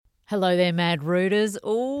Hello there, Mad Rooters.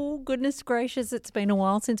 Oh, goodness gracious, it's been a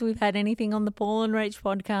while since we've had anything on the Paul and Rach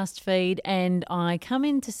podcast feed, and I come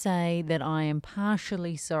in to say that I am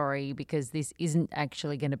partially sorry because this isn't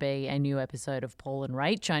actually going to be a new episode of Paul and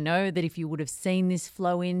Rach. I know that if you would have seen this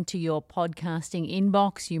flow into your podcasting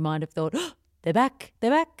inbox, you might have thought, oh, they're back,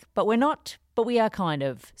 but we're not. But we are kind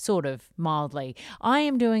of, sort of, mildly. I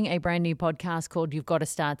am doing a brand new podcast called You've Got to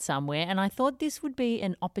Start Somewhere, and I thought this would be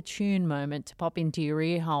an opportune moment to pop into your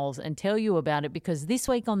ear holes and tell you about it because this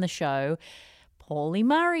week on the show, Paulie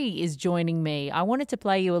Murray is joining me. I wanted to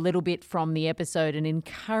play you a little bit from the episode and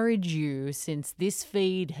encourage you, since this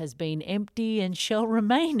feed has been empty and shall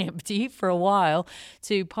remain empty for a while,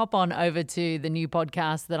 to pop on over to the new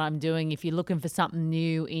podcast that I'm doing if you're looking for something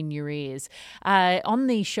new in your ears. On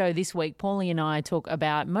the show this week, Paulie and I talk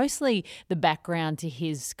about mostly the background to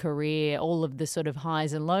his career, all of the sort of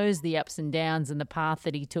highs and lows, the ups and downs, and the path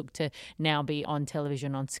that he took to now be on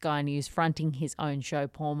television on Sky News, fronting his own show,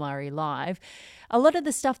 Paul Murray Live. A lot of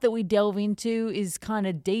the stuff that we delve into is kind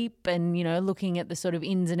of deep and, you know, looking at the sort of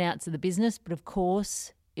ins and outs of the business. But of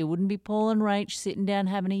course, it wouldn't be Paul and Rach sitting down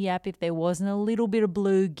having a yap if there wasn't a little bit of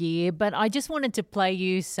blue gear. But I just wanted to play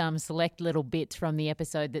you some select little bits from the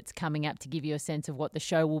episode that's coming up to give you a sense of what the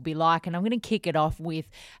show will be like. And I'm going to kick it off with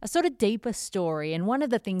a sort of deeper story. And one of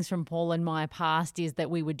the things from Paul and my past is that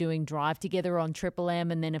we were doing Drive together on Triple M.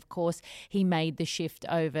 And then, of course, he made the shift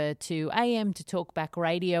over to AM to Talkback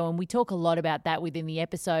Radio. And we talk a lot about that within the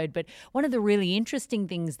episode. But one of the really interesting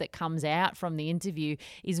things that comes out from the interview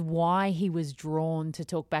is why he was drawn to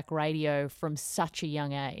Talkback Radio from such a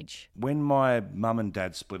young age. When my mum and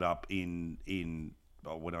dad split up when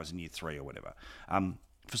I was in year 3 or whatever,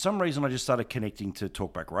 for some reason I just started connecting to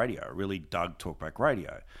Talkback Radio. I really dug Talkback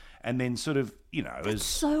Radio. And then sort of, you know... That's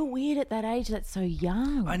so weird at that age. That's so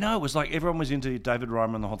young. I know. It was like everyone was into David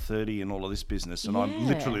Reimer and the Hot 30 and all of this business. And I'm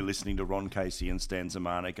literally listening to Ron Casey and Stan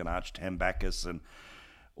Zemanek and Arch Tambakis and...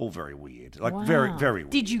 all very weird, like very, very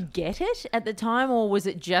weird. Did you get it at the time, or was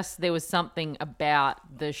it just there was something about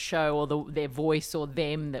the show or their voice or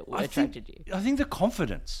them that attracted you? I think the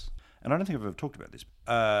confidence, and I don't think I've ever talked about this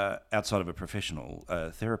outside of a professional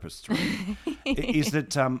therapist's room, is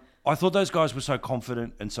that I thought those guys were so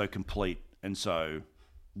confident and so complete and so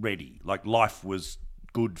ready. Like life was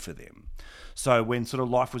good for them. So when sort of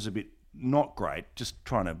life was a bit not great, just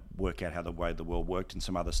trying to work out how the way the world worked and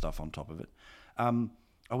some other stuff on top of it,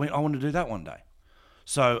 I want to do that one day.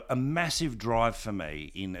 So a massive drive for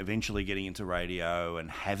me in eventually getting into radio and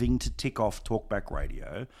having to tick off Talkback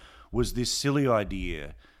Radio was this silly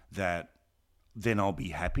idea that then I'll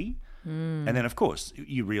be happy. And then, of course,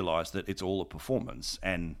 you realise that it's all a performance.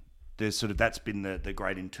 And there's sort of that's been the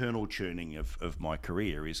great internal tuning of my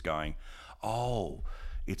career is going, oh,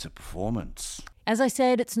 it's a performance. As I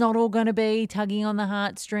said, it's not all going to be tugging on the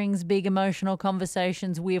heartstrings, big emotional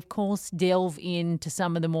conversations. We, of course, delve into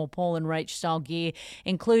some of the more Paul and Rach style gear,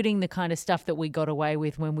 including the kind of stuff that we got away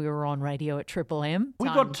with when we were on radio at Triple M. We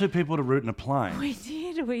got 2 people to root in a plane. We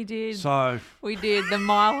did. So we did. The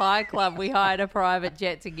Mile High Club. We hired a private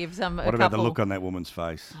jet to give some. What about the look on that woman's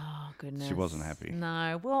face? Oh, goodness. She wasn't happy.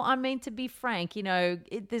 No. Well, I mean, to be frank, you know,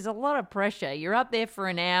 there's a lot of pressure. You're up there for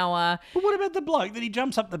an hour. But what about the bloke that he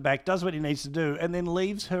jumps up the back, does what he needs to do, and then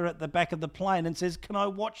leaves her at the back of the plane and says, can I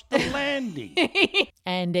watch the landing?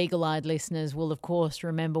 And eagle-eyed listeners will, of course,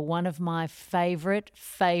 remember one of my favourite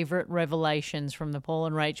revelations from the Paul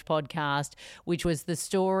and Rach podcast, which was the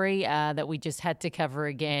story that we just had to cover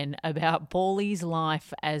again about Paulie's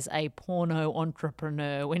life as a porno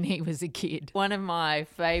entrepreneur when he was a kid. One of my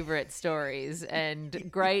favourite stories and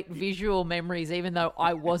great visual memories, even though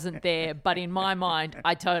I wasn't there, but in my mind,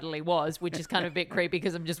 I totally was, which is kind of a bit creepy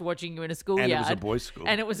because I'm just watching you in a schoolyard. And it was a boys' school.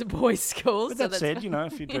 And it was a boys' school. But that said, you know,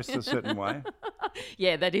 if you dressed a certain way.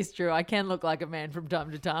 Yeah, that is true. I can look like a man from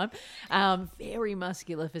time to time. Very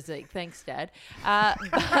muscular physique. Thanks, Dad.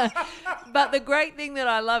 But the great thing that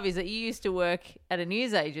I love is that you used to work at a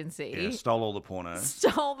news agency. Yeah, stole all the pornos.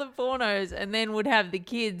 Stole the pornos and then would have the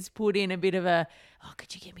kids put in a bit of a, oh,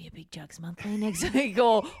 could you get me a Big Jugs Monthly next week?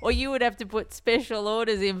 Or you would have to put special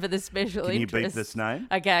orders in for the special interest. Can you beat this name?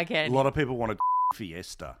 Okay, I can. A lot of people want a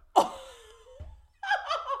Fiesta.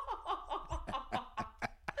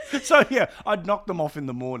 So, yeah, I'd knock them off in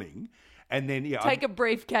the morning and then, Take a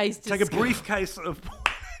briefcase to Take a briefcase of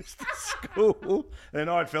pornos to school. And,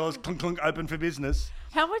 all right, fellas, clunk, clunk, open for business.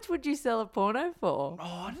 How much would you sell a porno for?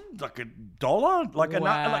 Oh, like $1. Like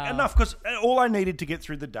enough, because all I needed to get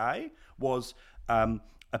through the day was a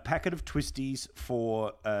packet of Twisties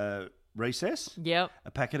for recess. Yep.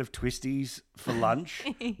 A packet of Twisties for lunch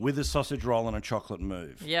with a sausage roll and a chocolate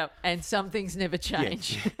move. Yep. And some things never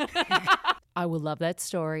change. Yeah. I will love that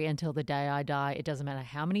story until the day I die. It doesn't matter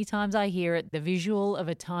how many times I hear it. The visual of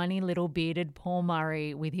a tiny little bearded Paul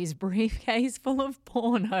Murray with his briefcase full of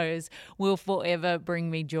pornos will forever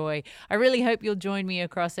bring me joy. I really hope you'll join me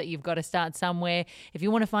across it. You've got to start somewhere. If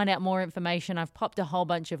you want to find out more information, I've popped a whole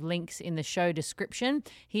bunch of links in the show description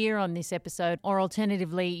here on this episode, or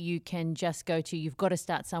alternatively, you can just go to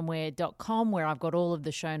you'vegottostartsomewhere.com, where I've got all of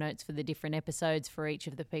the show notes for the different episodes for each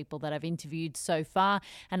of the people that I've interviewed so far.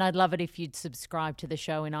 And I'd love it if you'd subscribe to the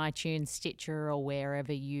show in iTunes, Stitcher, or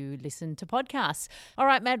wherever you listen to podcasts. All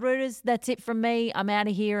right, Mad Rooters, that's it from me. I'm out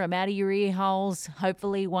of here. I'm out of your ear holes.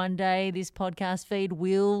 Hopefully one day this podcast feed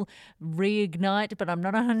will reignite, but I'm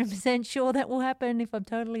not 100% sure that will happen, if I'm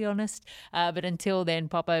totally honest. But until then,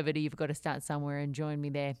 pop over to You've Got to Start Somewhere and join me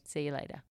there. See you later.